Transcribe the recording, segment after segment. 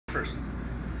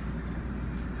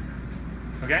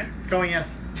Okay? It's going,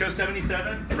 yes. Cho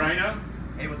 77, Rhino.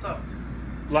 Hey, what's up?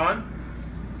 Lon.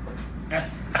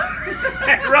 Yes.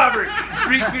 Robert,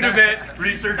 Street Food Event,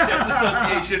 Research Chefs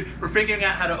Association. We're figuring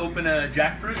out how to open a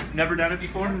jackfruit. Never done it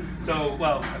before. So,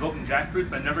 well, I've opened jackfruit,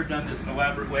 but I've never done this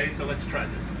elaborate way, so let's try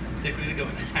this. I think we're gonna go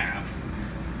in half.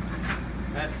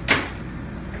 That's,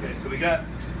 okay, so we got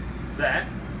that.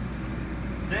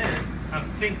 Then, I'm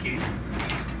thinking,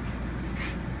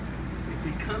 if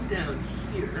we come down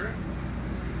here,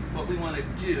 what we want to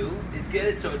do is get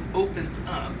it so it opens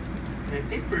up. And I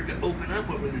think for it to open up,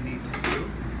 what we're going to need to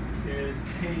do is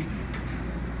take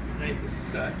a knife as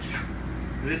such.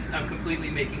 This, I'm completely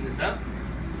making this up,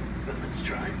 but let's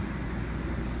try.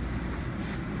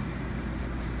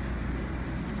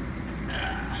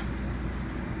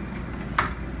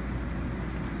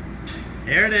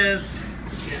 There it is.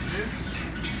 Getting there.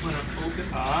 Want to open.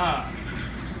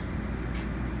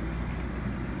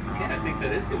 Okay, I think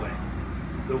that is the way.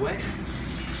 The way.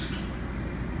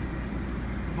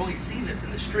 I've only seen this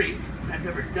in the streets, but I've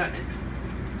never done it.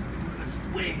 It's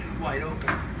way wide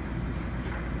open.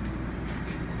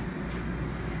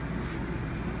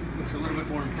 Looks a little bit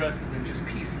more impressive than just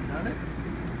pieces of it.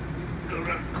 Go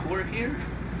around the core here.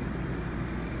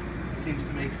 Seems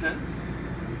to make sense.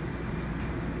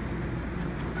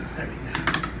 There we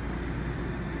go.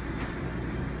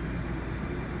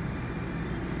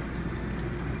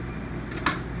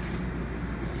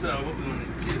 So what we want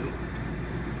to do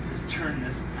is turn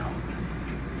this out.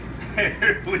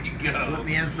 There we go. Flip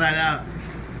me inside out.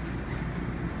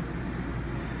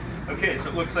 Okay, so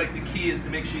it looks like the key is to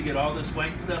make sure you get all this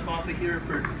white stuff off of here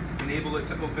for enable it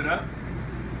to open up.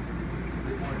 A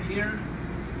bit more here.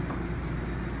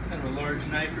 Kind of a large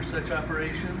knife for such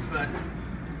operations, but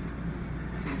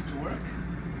seems to work.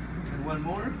 And one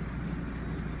more.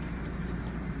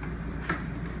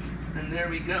 And there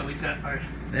we go. We've got our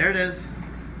There it is.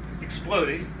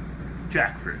 exploding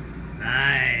jackfruit.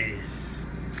 Nice.